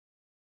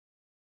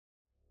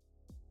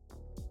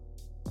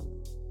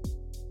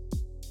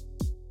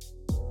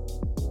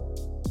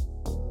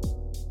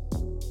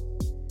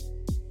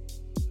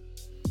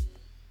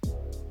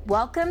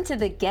Welcome to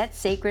the Get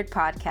Sacred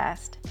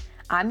podcast.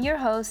 I'm your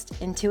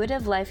host,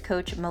 intuitive life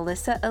coach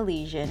Melissa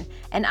Elysian,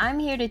 and I'm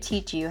here to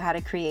teach you how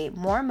to create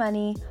more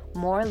money,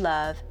 more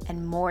love,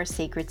 and more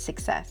sacred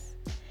success.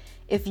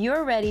 If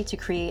you're ready to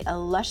create a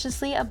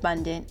lusciously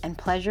abundant and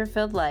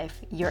pleasure-filled life,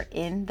 you're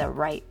in the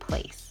right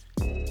place.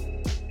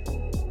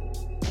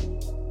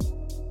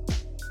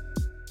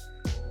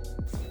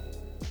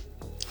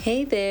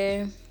 Hey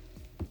there.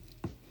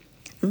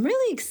 I'm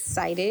really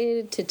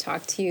excited to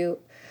talk to you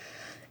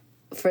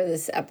for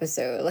this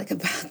episode,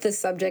 about the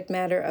subject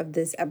matter of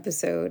this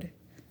episode.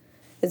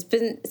 It's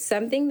been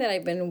something that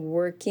I've been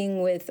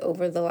working with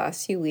over the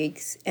last few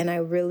weeks, and I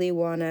really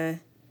want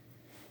to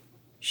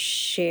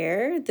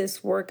share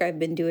this work I've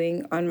been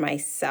doing on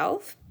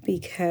myself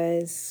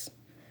because,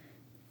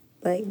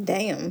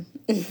 damn,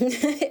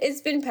 it's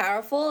been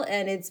powerful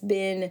and it's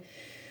been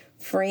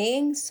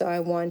freeing. So I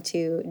want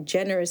to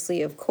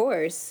generously, of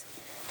course,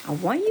 I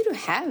want you to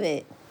have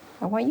it.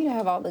 I want you to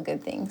have all the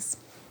good things.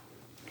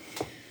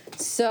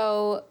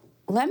 So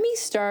let me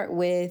start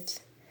with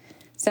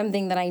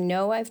something that I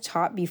know I've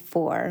taught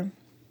before.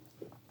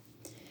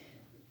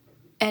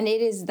 And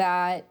it is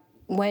that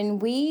when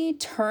we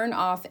turn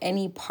off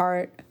any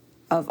part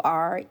of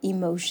our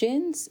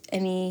emotions,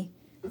 any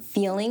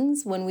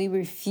feelings, when we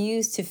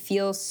refuse to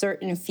feel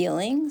certain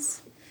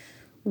feelings,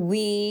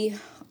 we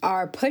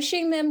are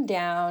pushing them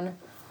down,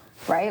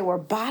 right? We're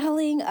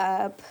bottling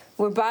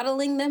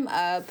them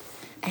up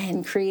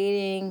and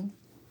creating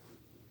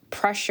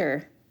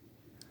pressure.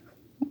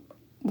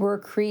 We're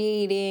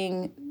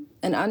creating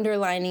an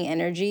underlying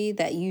energy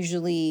that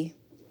usually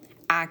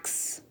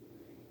acts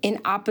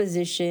in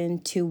opposition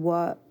to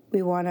what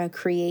we want to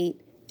create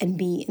and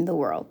be in the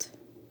world.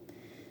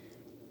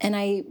 And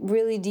I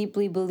really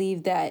deeply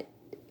believe that,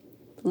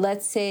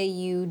 let's say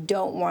you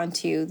don't want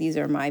to, these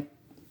are my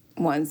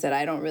ones that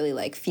I don't really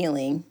like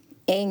feeling,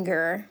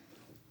 anger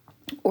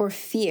or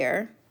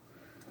fear.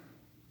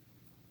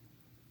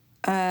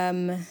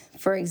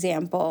 For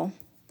example,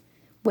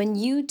 when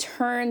you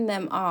turn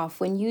them off,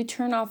 when you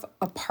turn off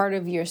a part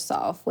of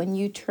yourself, when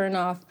you turn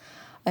off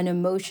an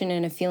emotion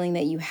and a feeling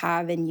that you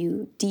have and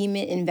you deem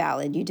it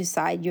invalid, you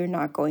decide you're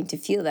not going to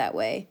feel that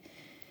way.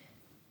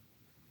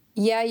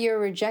 Yeah, you're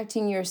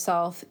rejecting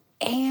yourself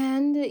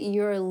and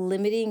you're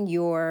limiting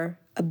your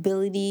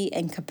ability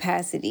and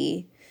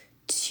capacity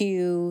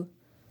to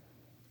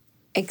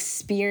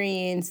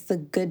experience the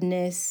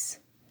goodness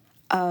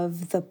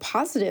of the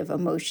positive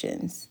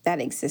emotions that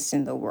exist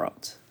in the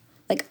world.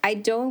 I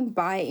don't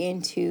buy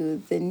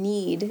into the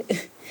need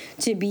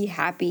to be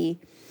happy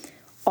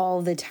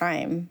all the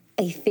time.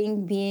 I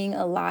think being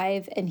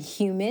alive and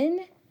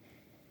human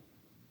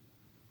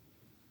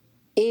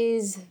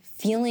is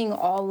feeling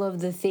all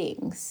of the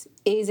things,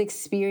 is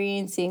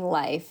experiencing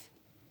life,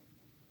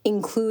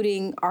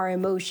 including our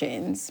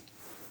emotions.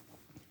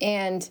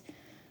 And,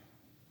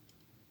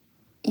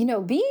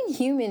 being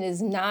human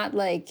is not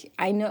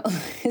I know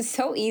it's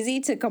so easy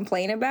to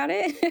complain about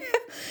it.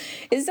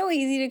 It's so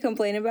easy to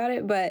complain about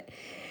it, but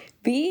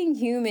being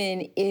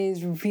human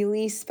is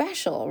really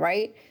special,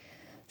 right?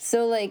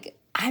 So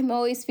I'm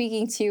always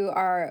speaking to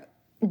our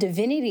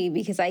divinity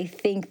because I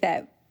think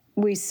that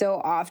we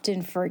so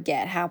often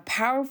forget how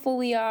powerful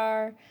we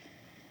are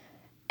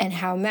and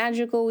how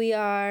magical we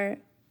are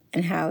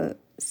and how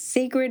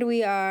sacred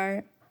we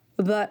are.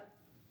 But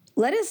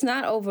let us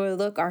not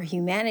overlook our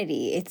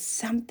humanity. It's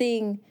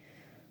something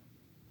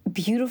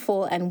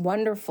beautiful and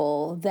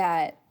wonderful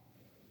that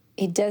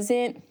it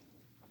doesn't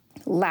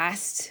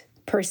last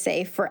per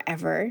se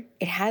forever.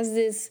 It has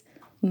this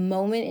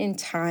moment in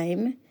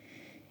time.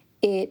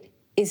 It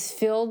is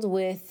filled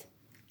with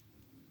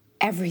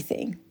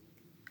everything.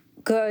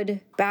 Good,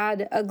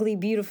 bad, ugly,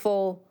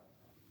 beautiful.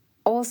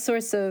 All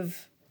sorts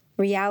of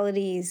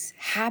realities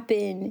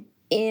happen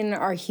in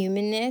our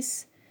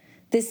humanness.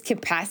 This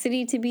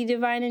capacity to be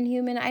divine and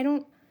human, I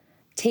don't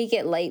take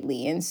it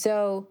lightly. And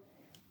so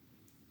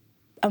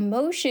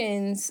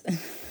emotions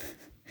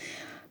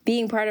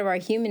being part of our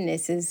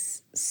humanness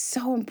is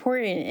so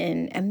important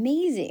and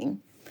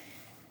amazing.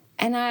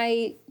 And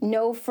I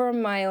know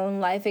from my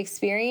own life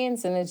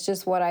experience, and it's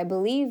just what I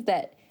believe,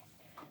 that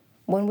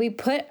when we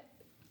put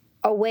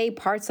away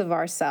parts of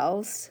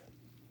ourselves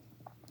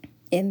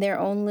in their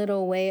own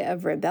little way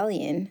of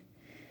rebellion,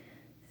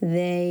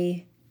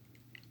 they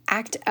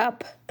act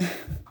up.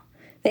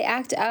 They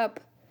act up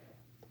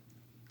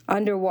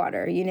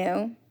underwater,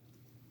 in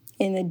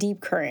the deep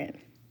current.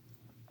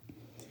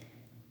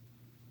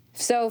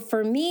 So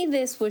for me,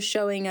 this was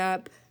showing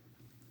up,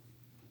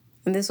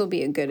 and this will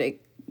be a good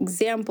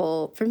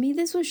example. For me,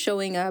 this was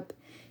showing up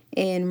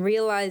in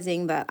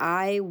realizing that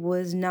I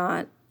was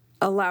not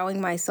allowing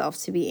myself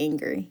to be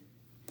angry.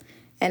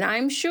 And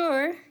I'm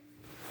sure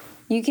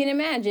you can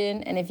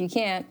imagine, and if you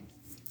can't,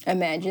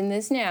 imagine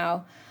this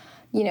now.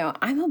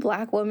 I'm a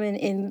Black woman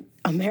in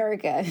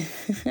America.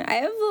 I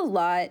have a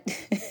lot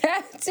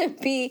to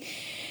be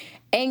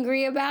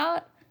angry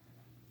about.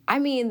 I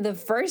mean, the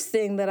first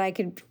thing that I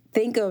could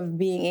think of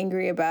being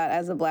angry about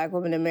as a Black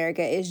woman in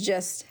America is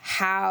just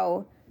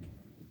how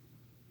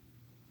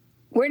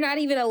we're not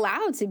even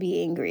allowed to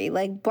be angry.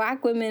 Like,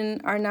 Black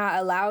women are not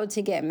allowed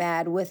to get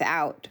mad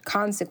without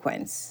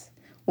consequence.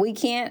 We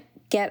can't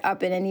get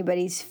up in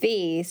anybody's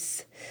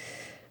face,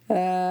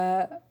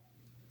 and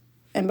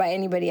by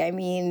anybody, I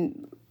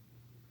mean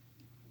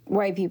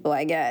white people,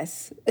 I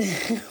guess,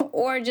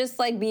 or just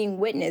like being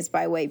witnessed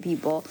by white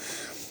people.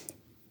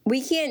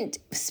 We can't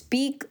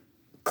speak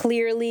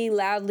clearly,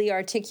 loudly,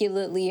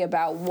 articulately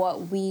about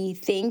what we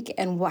think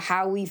and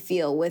how we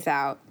feel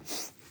without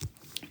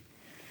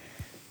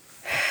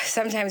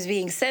sometimes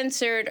being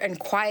censored and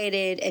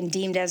quieted and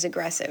deemed as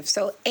aggressive.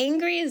 So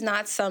angry is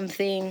not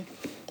something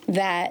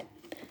that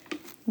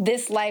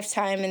this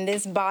lifetime and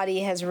this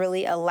body has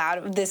really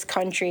allowed, this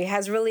country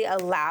has really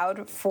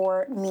allowed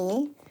for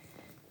me.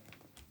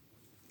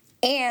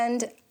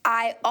 And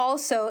I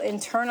also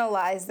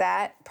internalized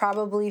that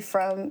probably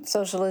from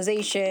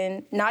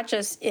socialization, not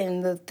just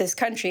in this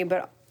country,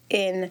 but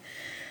in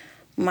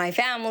my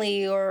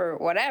family or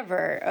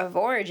whatever of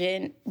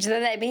origin,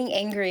 that being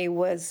angry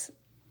was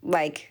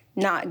like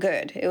not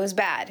good. It was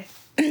bad.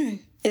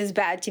 It's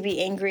bad to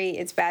be angry.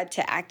 It's bad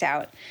to act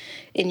out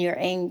in your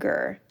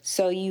anger.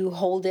 So you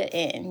hold it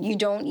in. You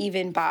don't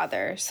even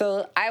bother.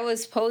 So I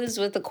was posed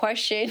with a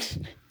question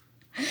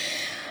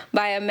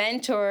by a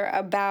mentor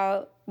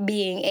about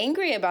being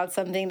angry about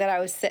something that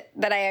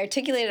I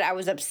articulated I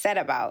was upset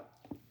about.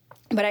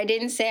 But I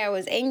didn't say I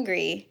was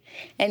angry.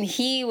 And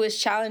he was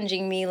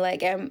challenging me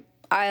like, am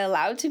I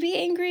allowed to be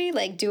angry?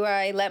 Like, do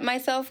I let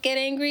myself get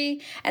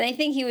angry? And I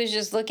think he was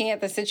just looking at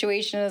the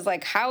situation as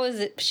like, how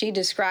is she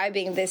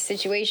describing this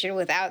situation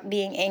without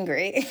being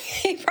angry?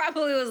 He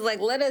probably was like,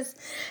 let us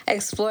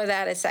explore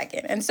that a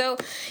second. And so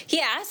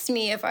he asked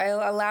me if I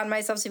allowed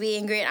myself to be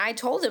angry. And I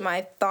told him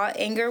I thought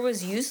anger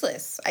was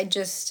useless. I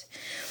just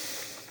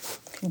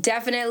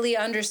definitely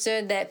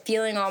understood that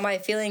feeling all my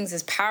feelings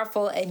is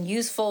powerful and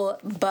useful,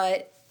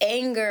 but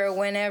anger,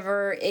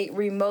 whenever it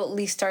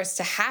remotely starts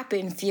to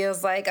happen,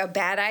 feels like a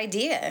bad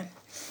idea.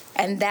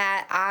 And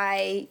that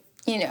I,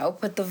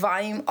 put the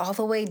volume all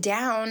the way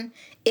down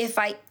if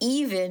I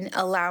even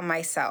allow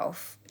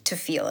myself to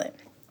feel it.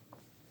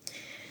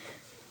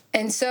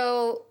 And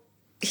so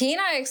he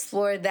and I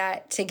explored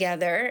that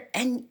together,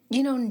 and,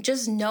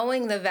 just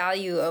knowing the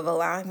value of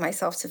allowing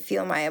myself to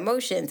feel my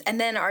emotions, and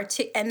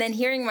then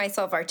hearing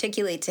myself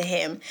articulate to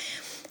him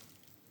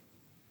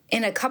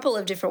in a couple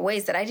of different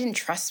ways that I didn't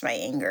trust my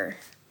anger,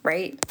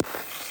 right?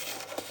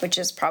 Which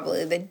is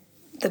probably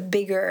the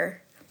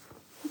bigger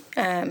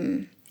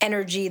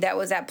energy that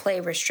was at play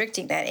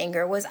restricting that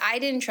anger, was I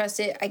didn't trust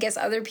it. I guess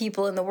other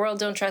people in the world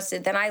don't trust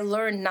it. Then I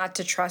learned not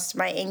to trust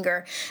my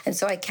anger. And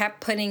so I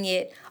kept putting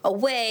it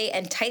away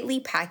and tightly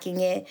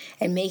packing it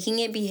and making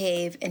it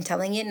behave and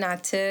telling it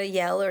not to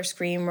yell or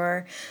scream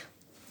or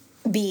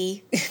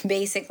be,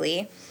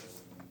 basically.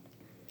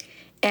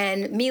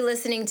 And me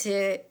listening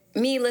to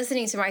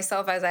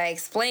myself as I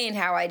explained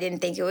how I didn't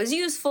think it was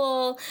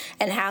useful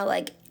and how,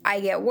 like, I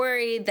get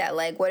worried that,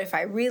 like, what if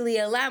I really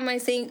allowed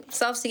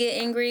myself to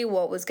get angry?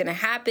 What was going to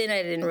happen?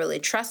 I didn't really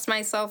trust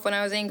myself when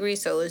I was angry,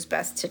 so it was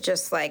best to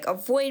just, like,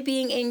 avoid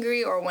being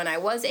angry, or when I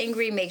was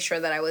angry, make sure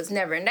that I was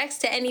never next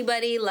to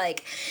anybody.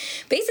 Like,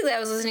 basically, I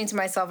was listening to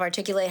myself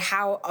articulate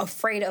how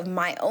afraid of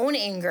my own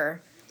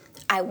anger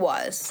I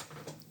was.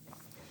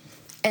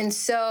 And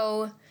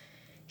so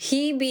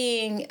he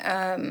being,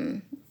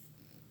 a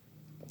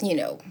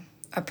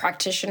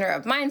practitioner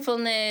of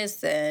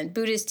mindfulness and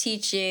Buddhist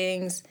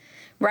teachings,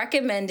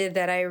 recommended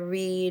that I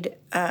read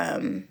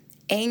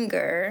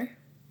Anger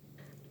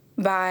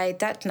by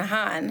Thich Nhat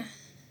Hanh.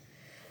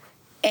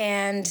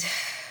 And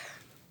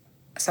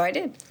so I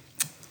did.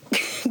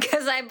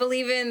 Because I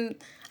believe in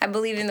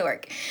the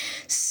work.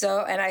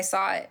 So, and I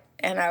saw it.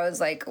 And I was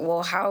like,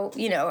 well, how,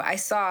 I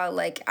saw,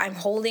 like, I'm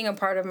holding a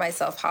part of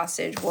myself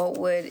hostage. What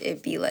would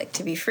it be like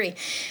to be free?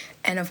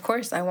 And of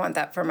course, I want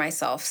that for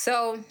myself.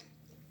 So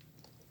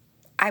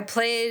I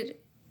played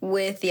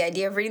with the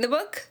idea of reading the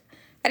book.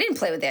 I didn't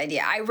play with the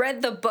idea. I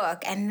read the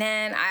book, and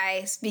then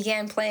I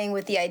began playing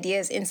with the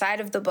ideas inside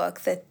of the book,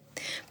 the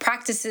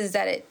practices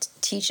that it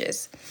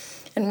teaches.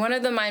 And one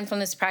of the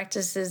mindfulness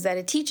practices that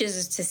it teaches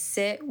is to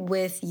sit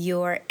with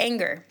your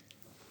anger.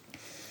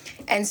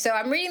 And so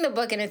I'm reading the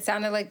book, and it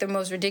sounded like the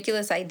most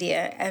ridiculous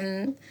idea,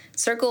 and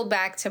circled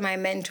back to my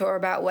mentor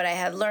about what I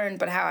had learned,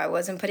 but how I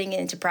wasn't putting it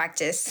into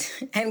practice,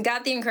 and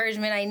got the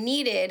encouragement I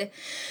needed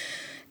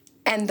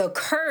and the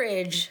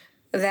courage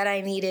that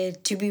I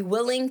needed to be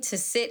willing to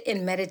sit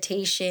in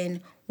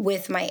meditation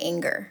with my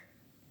anger.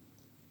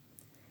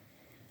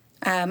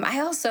 I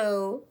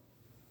also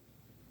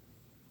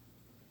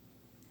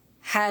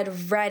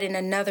had read in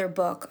another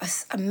book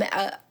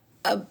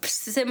a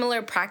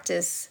similar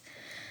practice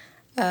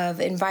of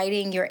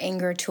inviting your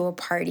anger to a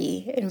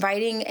party,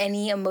 inviting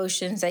any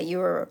emotions that you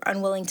were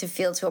unwilling to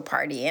feel to a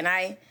party. And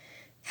I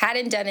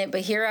hadn't done it,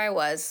 but here I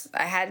was.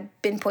 I had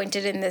been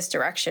pointed in this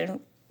direction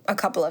a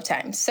couple of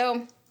times.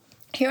 So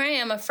here I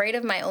am, afraid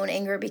of my own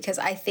anger, because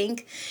I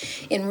think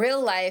in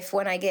real life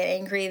when I get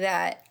angry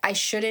that I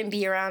shouldn't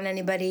be around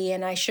anybody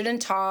and I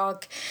shouldn't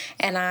talk,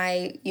 and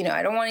I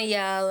don't want to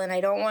yell, and I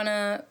don't want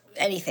to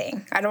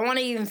anything. I don't want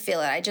to even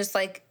feel it. I just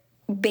like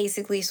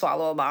basically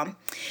swallow a bomb.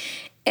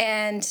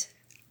 And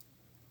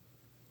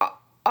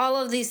all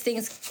of these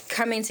things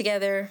coming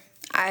together,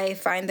 I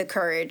find the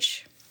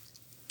courage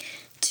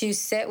to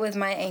sit with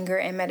my anger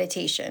in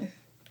meditation.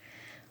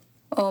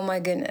 Oh my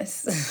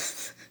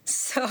goodness.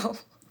 So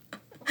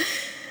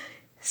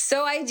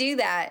I do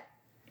that.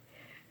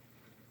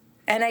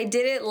 And I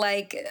did it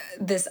like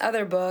this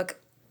other book.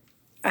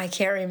 I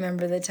can't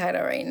remember the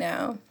title right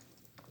now.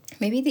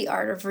 Maybe The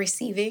Art of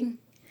Receiving.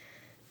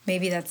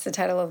 Maybe that's the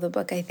title of the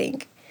book, I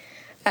think.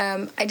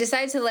 I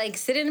decided to like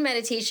sit in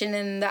meditation,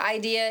 and the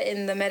idea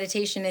in the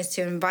meditation is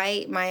to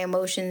invite my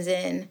emotions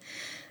in,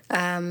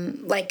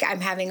 like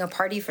I'm having a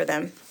party for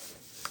them.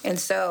 And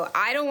so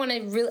I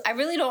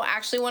really don't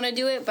actually want to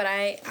do it, but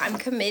I'm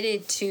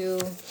committed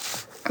to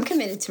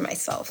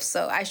myself.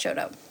 So I showed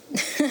up.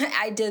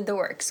 I did the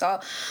work. So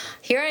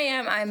here I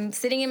am. I'm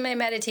sitting in my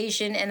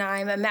meditation, and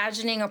I'm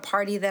imagining a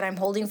party that I'm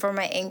holding for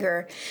my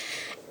anger.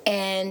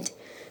 And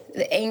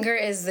the anger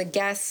is the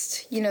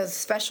guest, the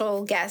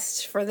special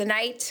guest for the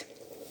night.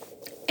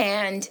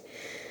 And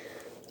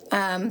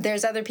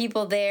there's other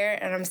people there,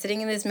 and I'm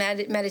sitting in this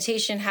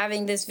meditation,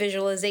 having this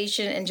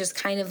visualization and just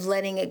kind of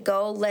letting it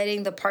go,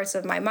 letting the parts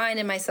of my mind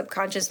and my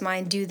subconscious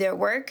mind do their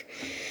work.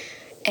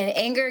 And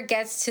anger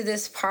gets to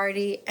this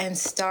party and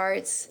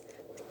starts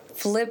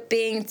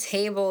flipping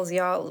tables,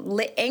 y'all.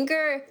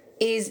 Anger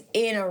is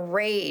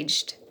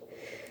enraged.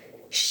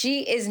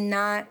 She is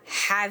not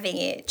having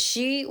it.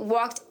 She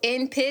walked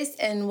in pissed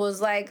and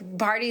was like,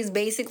 party's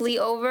basically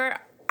over.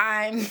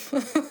 I'm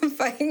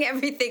fucking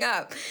everything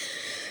up.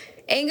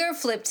 Anger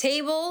flipped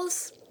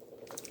tables.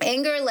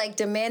 Anger like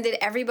demanded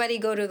everybody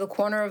go to the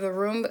corner of the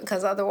room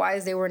because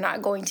otherwise they were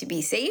not going to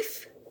be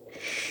safe.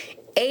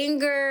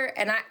 Anger,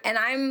 and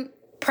I'm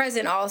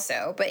present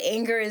also, but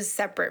anger is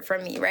separate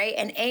from me, right?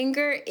 And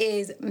anger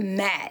is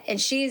mad,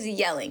 and she is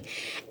yelling.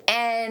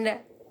 And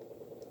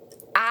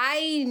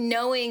I,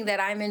 knowing that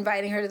I'm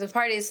inviting her to the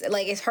party,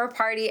 it's her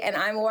party, and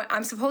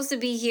I'm supposed to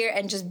be here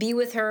and just be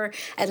with her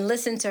and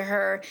listen to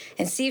her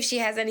and see if she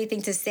has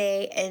anything to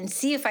say and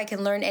see if I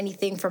can learn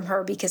anything from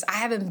her, because I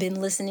haven't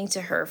been listening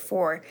to her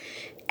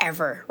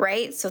forever,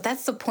 right? So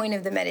that's the point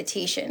of the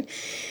meditation.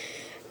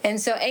 And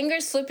so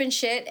anger's flipping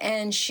shit,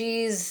 and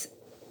she's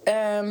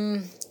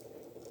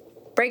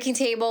breaking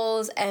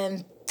tables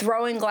and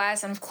throwing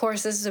glass. And of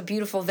course, this is a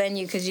beautiful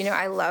venue because,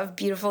 I love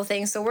beautiful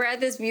things. So we're at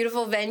this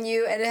beautiful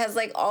venue, and it has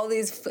like all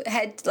these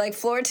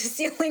floor to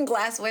ceiling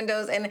glass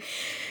windows, and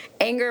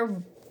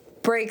anger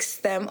breaks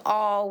them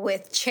all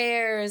with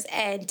chairs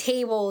and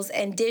tables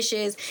and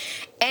dishes.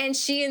 And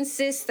she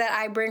insists that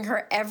I bring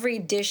her every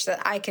dish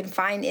that I can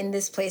find in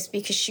this place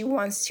because she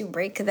wants to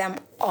break them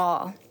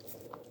all.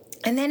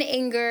 And then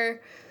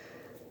anger,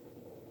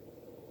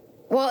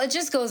 well, it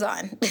just goes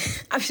on.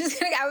 I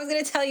was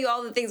gonna tell you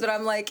all the things, but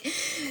I'm like,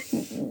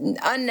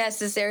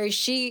 unnecessary.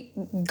 She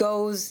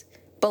goes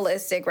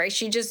ballistic, right?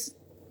 She just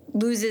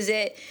loses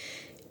it.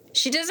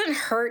 She doesn't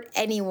hurt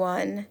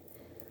anyone,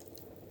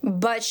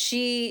 but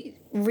she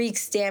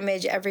wreaks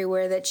damage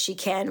everywhere that she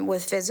can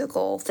with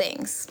physical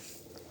things.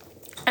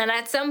 And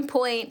at some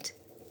point,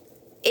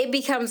 it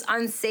becomes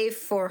unsafe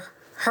for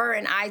her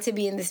and I to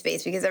be in the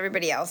space because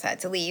everybody else had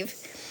to leave.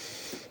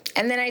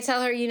 And then I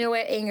tell her, you know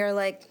what, anger,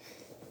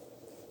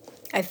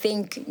 I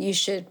think you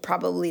should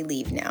probably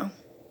leave now.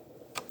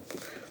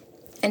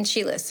 And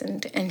she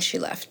listened and she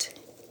left.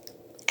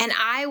 And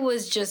I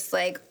was just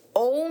like,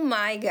 oh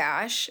my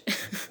gosh.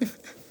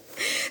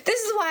 This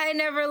is why I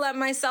never let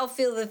myself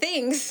feel the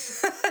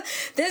things.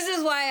 This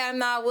is why I'm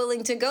not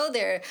willing to go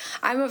there.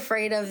 I'm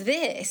afraid of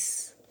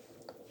this.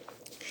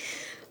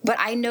 But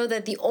I know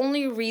that the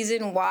only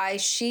reason why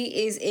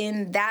she is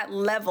in that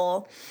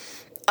level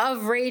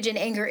of rage and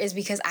anger is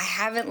because I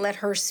haven't let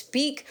her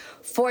speak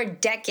for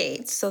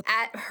decades. So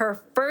at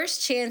her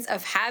first chance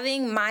of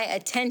having my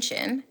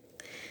attention,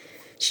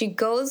 she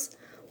goes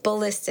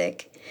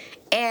ballistic.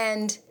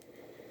 And,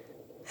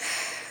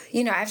 I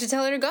have to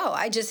tell her to go.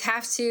 I just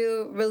have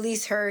to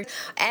release her.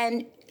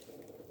 And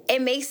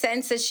it makes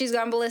sense that she's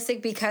gone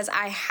ballistic because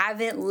I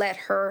haven't let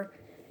her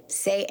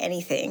say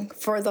anything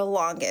for the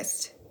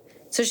longest.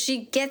 So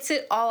she gets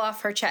it all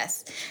off her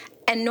chest.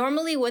 And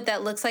normally what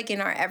that looks like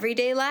in our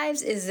everyday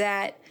lives is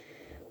that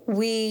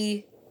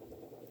we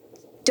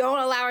don't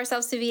allow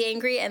ourselves to be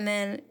angry, and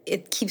then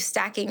it keeps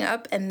stacking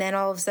up, and then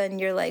all of a sudden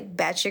you're like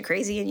batshit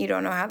crazy and you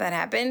don't know how that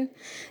happened.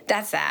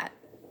 That's that.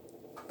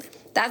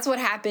 That's what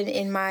happened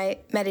in my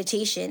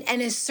meditation.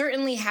 And it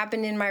certainly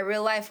happened in my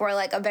real life where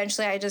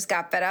eventually I just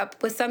got fed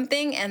up with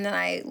something and then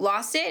I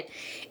lost it.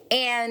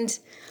 And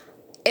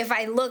if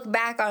I look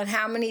back on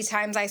how many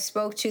times I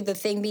spoke to the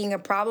thing being a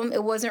problem,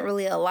 it wasn't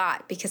really a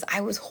lot because I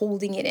was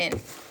holding it in.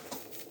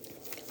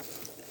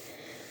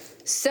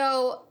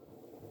 So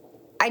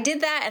I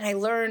did that, and I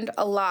learned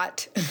a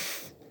lot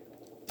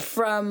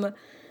from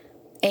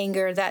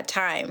anger that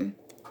time.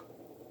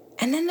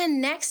 And then the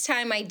next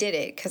time I did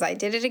it, because I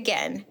did it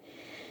again,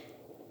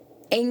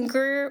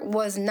 anger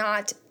was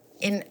not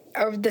in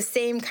the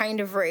same kind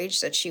of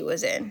rage that she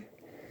was in.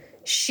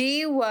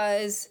 She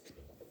was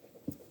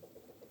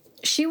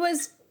she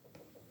was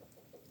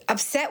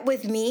upset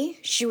with me.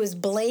 She was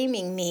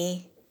blaming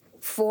me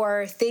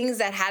for things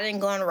that hadn't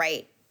gone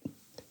right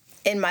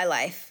in my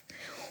life,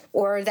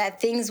 or that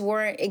things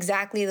weren't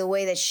exactly the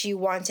way that she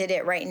wanted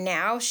it right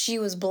now. She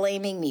was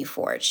blaming me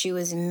for it. She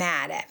was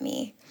mad at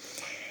me.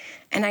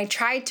 And I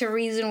tried to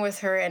reason with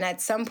her, and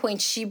at some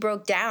point she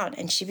broke down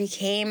and she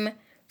became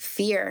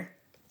fear.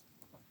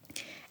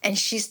 And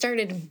she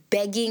started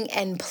begging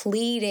and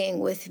pleading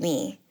with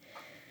me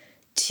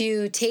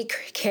to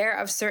take care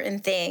of certain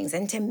things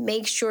and to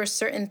make sure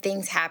certain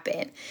things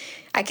happen.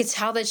 I could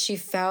tell that she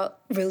felt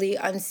really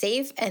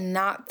unsafe and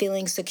not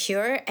feeling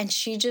secure, and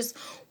she just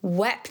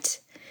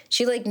wept.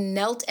 She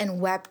knelt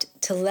and wept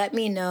to let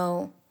me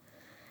know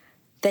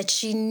that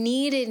she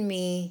needed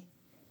me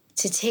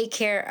to take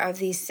care of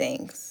these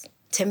things,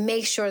 to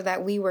make sure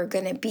that we were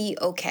going to be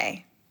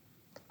okay.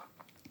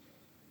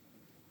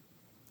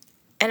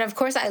 And of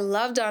course, I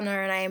loved on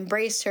her and I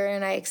embraced her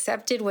and I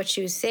accepted what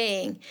she was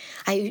saying.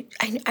 I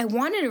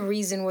wanted to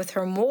reason with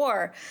her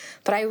more,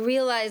 but I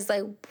realized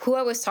who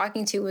I was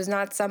talking to was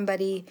not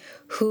somebody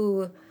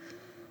who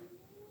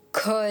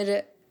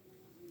could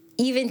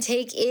even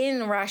take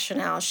in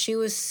rationale. She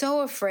was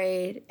so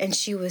afraid and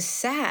she was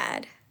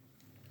sad.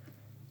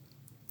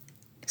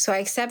 So I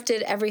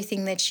accepted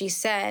everything that she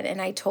said, and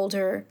I told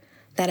her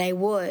that I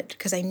would,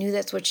 because I knew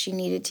that's what she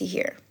needed to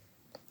hear.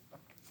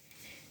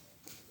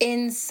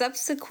 In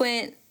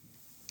subsequent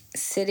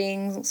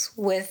sittings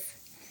with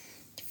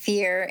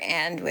fear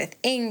and with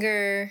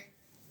anger,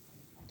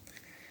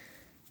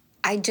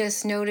 I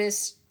just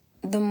noticed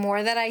the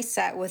more that I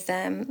sat with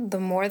them, the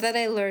more that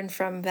I learned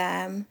from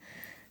them,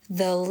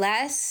 the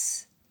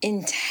less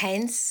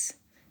intense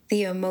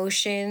the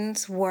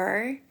emotions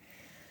were.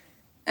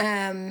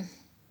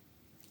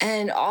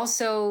 And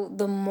also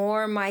the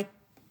more my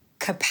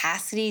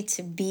capacity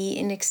to be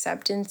in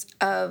acceptance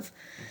of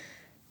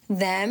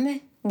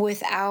them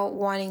without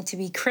wanting to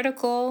be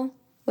critical,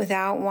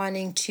 without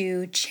wanting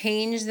to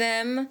change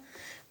them,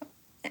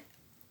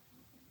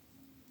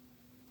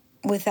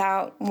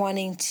 without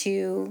wanting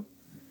to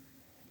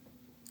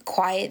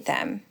quiet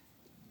them,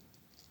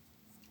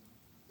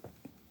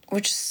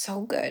 which is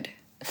so good.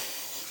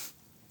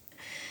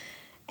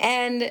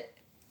 And,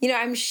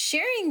 I'm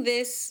sharing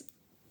this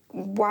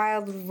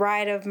wild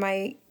ride of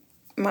my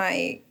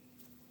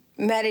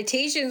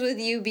meditations with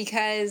you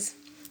because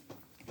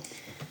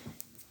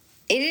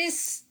it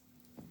has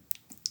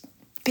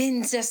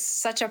been just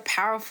such a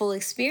powerful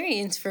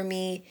experience for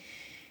me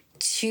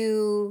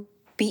to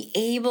be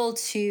able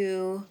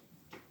to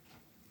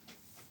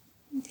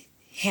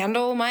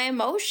handle my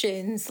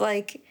emotions.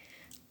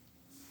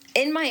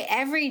 In my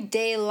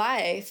everyday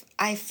life,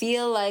 I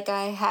feel like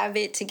I have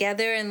it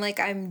together and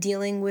I'm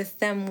dealing with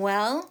them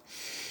well.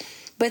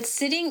 But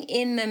sitting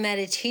in the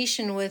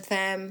meditation with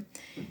them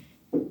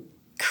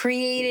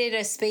created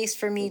a space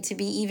for me to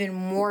be even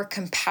more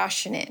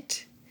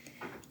compassionate,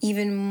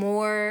 even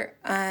more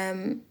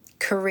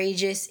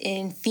courageous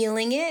in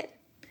feeling it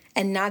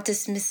and not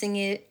dismissing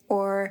it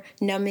or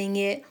numbing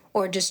it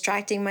or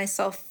distracting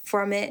myself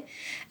from it.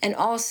 And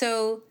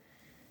also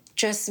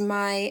just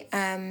my,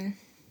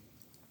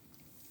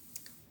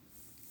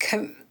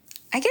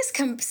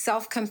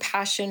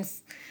 self-compassion,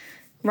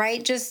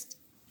 right? Just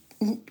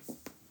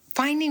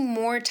finding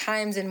more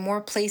times and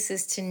more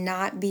places to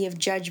not be of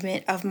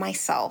judgment of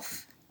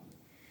myself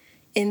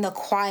in the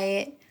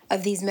quiet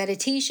of these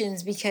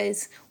meditations,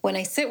 because when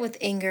I sit with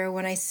anger,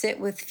 when I sit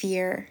with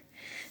fear,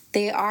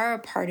 they are a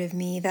part of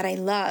me that I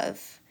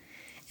love.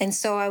 And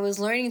so I was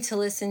learning to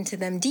listen to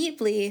them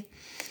deeply.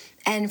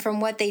 And from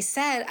what they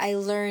said, I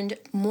learned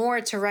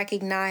more to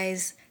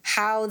recognize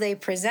how they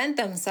present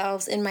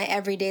themselves in my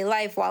everyday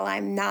life while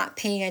I'm not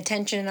paying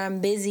attention,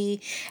 I'm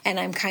busy, and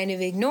I'm kind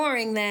of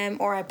ignoring them,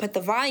 or I put the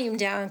volume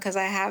down because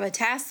I have a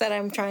task that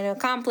I'm trying to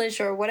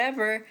accomplish or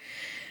whatever.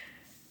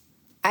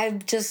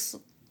 I've just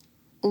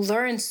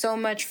learned so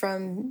much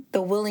from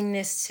the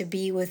willingness to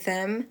be with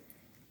them,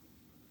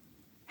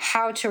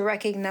 how to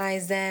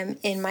recognize them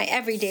in my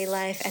everyday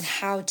life and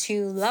how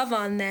to love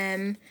on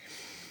them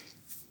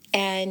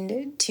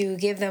and to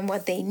give them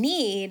what they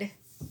need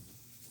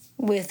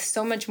with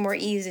so much more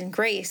ease and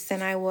grace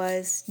than I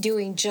was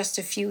doing just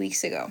a few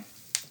weeks ago.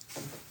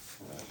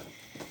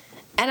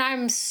 And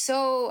I'm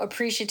so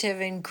appreciative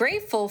and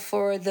grateful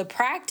for the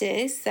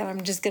practice that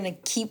I'm just going to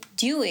keep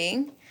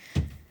doing.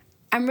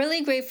 I'm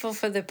really grateful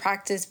for the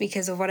practice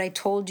because of what I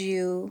told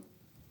you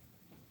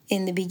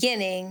in the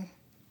beginning,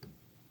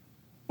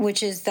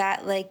 which is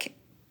that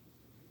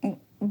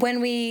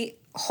when we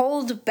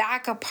hold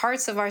back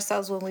parts of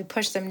ourselves, when we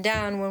push them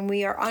down, when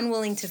we are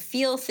unwilling to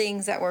feel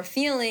things that we're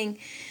feeling,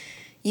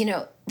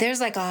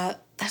 there's like a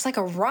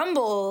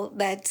rumble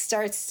that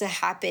starts to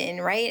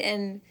happen, right?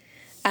 And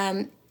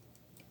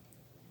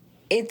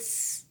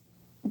it's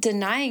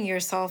denying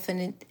yourself,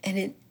 and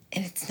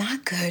it's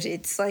not good.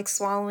 It's like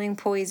swallowing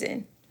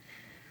poison.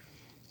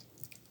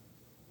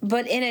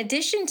 But in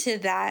addition to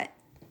that,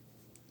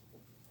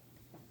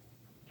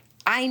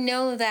 I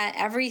know that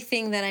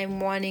everything that I'm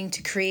wanting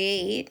to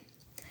create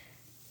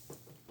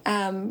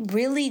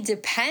really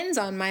depends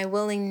on my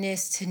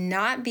willingness to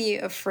not be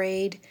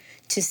afraid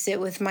to sit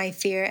with my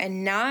fear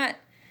and not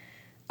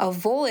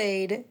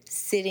avoid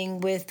sitting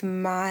with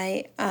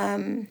my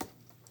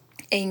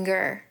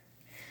anger.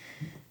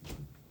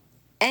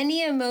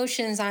 Any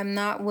emotions I'm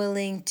not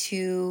willing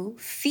to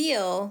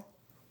feel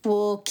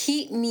will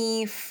keep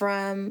me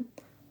from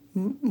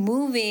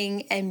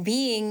moving and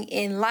being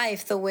in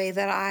life the way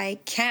that I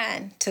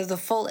can to the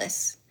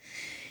fullest.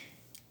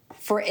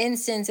 For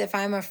instance, if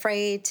I'm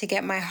afraid to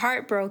get my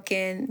heart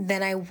broken,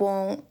 then I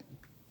won't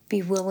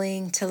be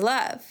willing to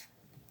love.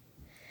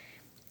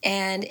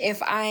 And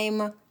if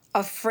I'm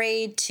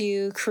afraid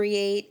to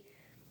create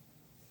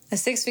a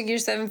 6-figure,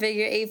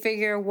 7-figure,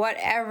 8-figure,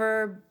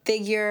 whatever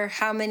figure,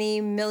 how many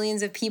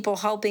millions of people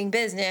helping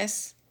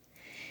business,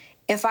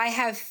 if I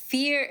have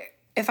fear,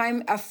 if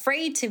I'm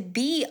afraid to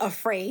be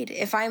afraid,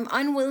 if I'm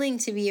unwilling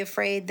to be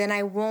afraid, then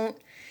I won't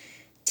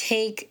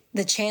take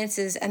the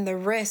chances and the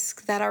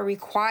risks that are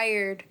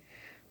required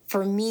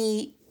for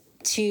me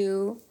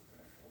to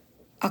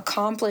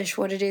accomplish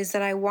what it is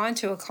that I want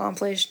to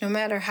accomplish, no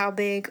matter how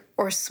big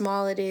or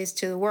small it is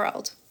to the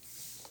world.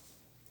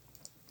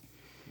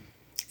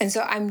 And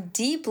so I'm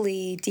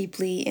deeply,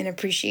 deeply in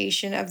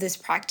appreciation of this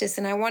practice,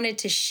 and I wanted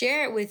to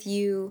share it with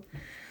you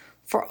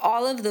for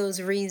all of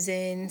those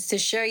reasons, to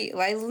show you.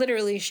 I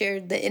literally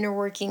shared the inner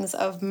workings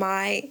of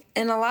my,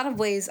 in a lot of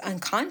ways,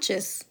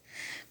 unconscious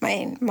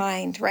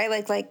mind,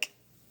 right? Like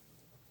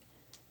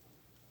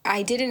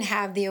I didn't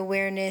have the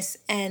awareness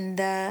and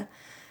the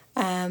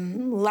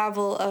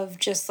level of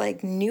just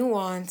like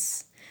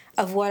nuance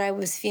of what I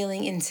was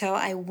feeling until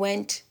I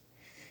went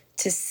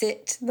to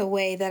sit the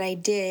way that I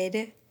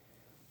did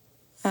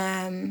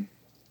in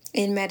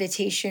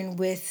meditation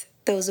with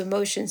those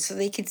emotions, so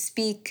they could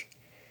speak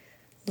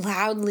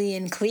loudly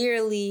and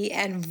clearly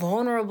and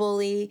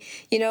vulnerably,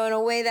 in a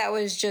way that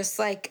was just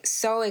like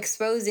so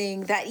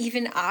exposing that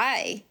even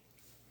I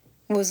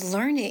was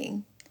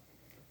learning,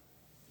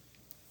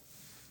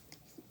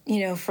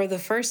 for the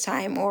first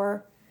time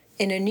or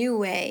in a new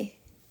way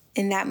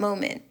in that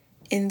moment,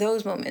 in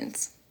those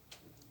moments.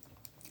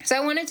 So I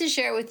wanted to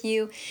share with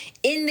you,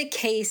 in the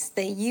case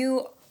that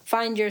you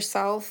find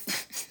yourself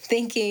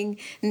thinking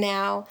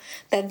now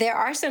that there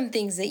are some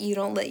things that you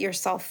don't let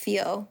yourself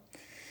feel.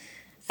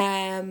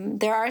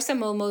 There are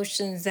some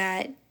emotions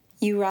that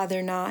you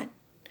rather not,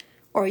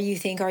 or you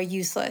think are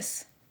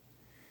useless,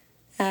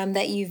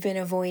 that you've been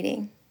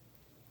avoiding.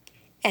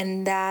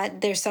 And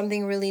that there's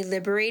something really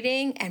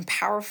liberating and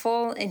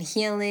powerful and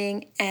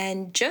healing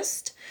and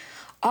just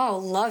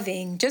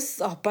loving, just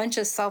a bunch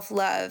of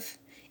self-love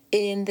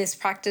in this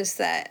practice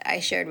that I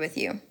shared with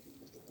you.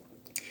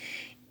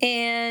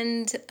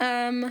 And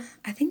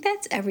I think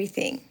that's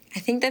everything. I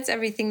think that's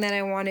everything that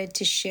I wanted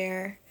to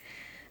share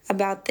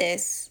about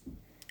this.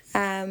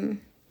 And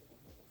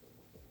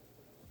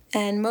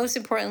most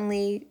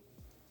importantly,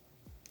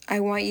 I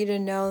want you to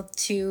know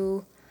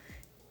to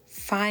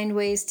find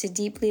ways to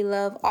deeply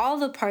love all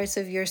the parts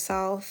of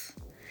yourself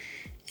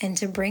and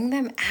to bring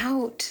them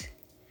out.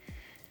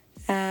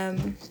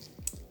 Bring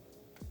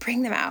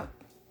them out.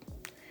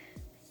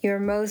 Your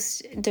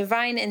most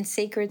divine and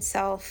sacred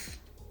self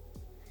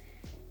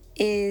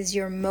is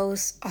your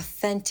most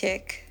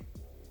authentic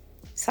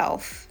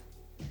self.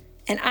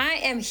 And I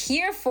am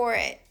here for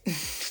it.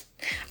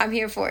 I'm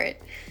here for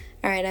it.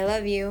 All right, I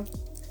love you.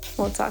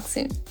 We'll talk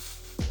soon.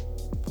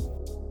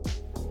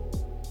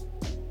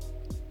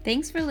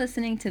 Thanks for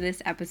listening to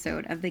this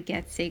episode of the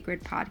Get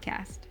Sacred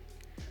podcast.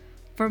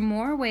 For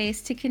more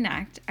ways to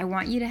connect, I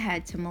want you to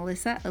head to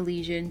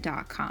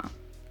melissaelysian.com.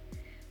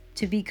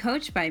 To be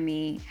coached by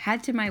me,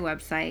 head to my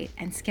website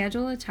and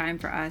schedule a time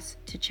for us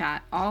to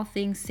chat all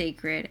things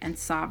sacred and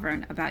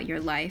sovereign about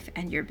your life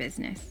and your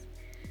business.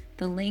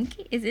 The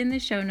link is in the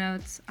show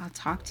notes. I'll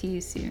talk to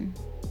you soon.